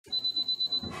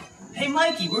Hey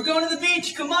Mikey, we're going to the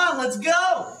beach. Come on, let's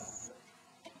go.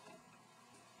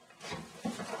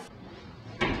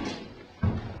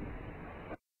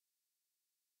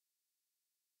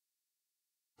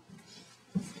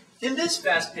 In this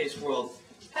fast-paced world,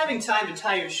 having time to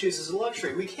tie your shoes is a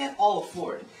luxury we can't all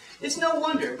afford. It's no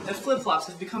wonder that flip-flops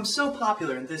have become so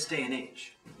popular in this day and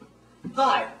age.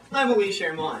 Hi, I'm Alicia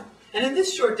Herman, and in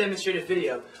this short demonstrative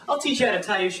video, I'll teach you how to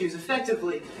tie your shoes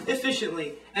effectively,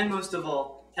 efficiently, and most of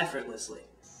all, effortlessly.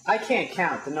 I can't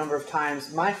count the number of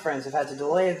times my friends have had to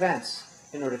delay events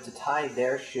in order to tie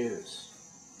their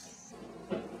shoes.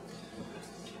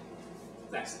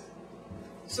 Thanks.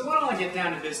 So why don't I get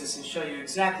down to business and show you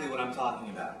exactly what I'm talking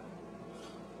about.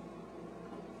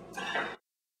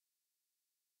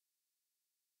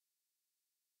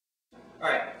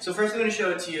 Alright, so first I'm going to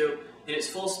show it to you in its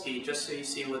full speed, just so you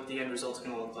see what the end result's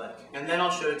going to look like. And then I'll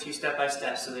show it to you step by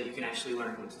step so that you can actually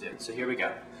learn what to do. So here we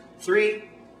go. 3,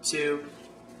 2,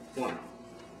 1.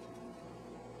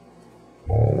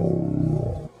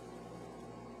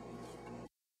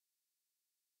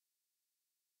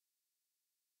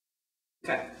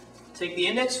 Okay, take the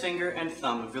index finger and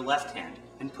thumb of your left hand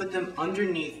and put them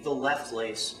underneath the left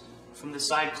lace from the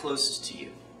side closest to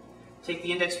you. Take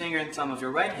the index finger and thumb of your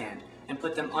right hand and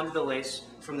put them under the lace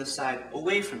from the side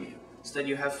away from you, so that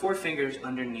you have 4 fingers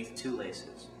underneath 2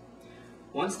 laces.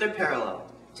 Once they're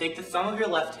parallel, take the thumb of your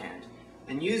left hand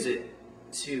and use it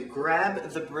to grab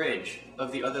the bridge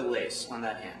of the other lace on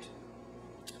that hand.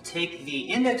 Take the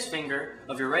index finger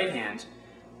of your right hand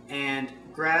and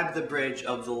grab the bridge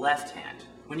of the left hand.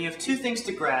 When you have 2 things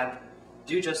to grab,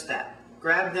 do just that.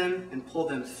 Grab them and pull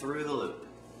them through the loop.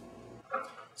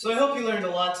 So I hope you learned a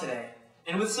lot today,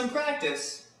 and with some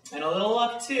practice, and a little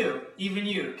luck too, even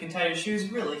you can tie your shoes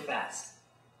really fast.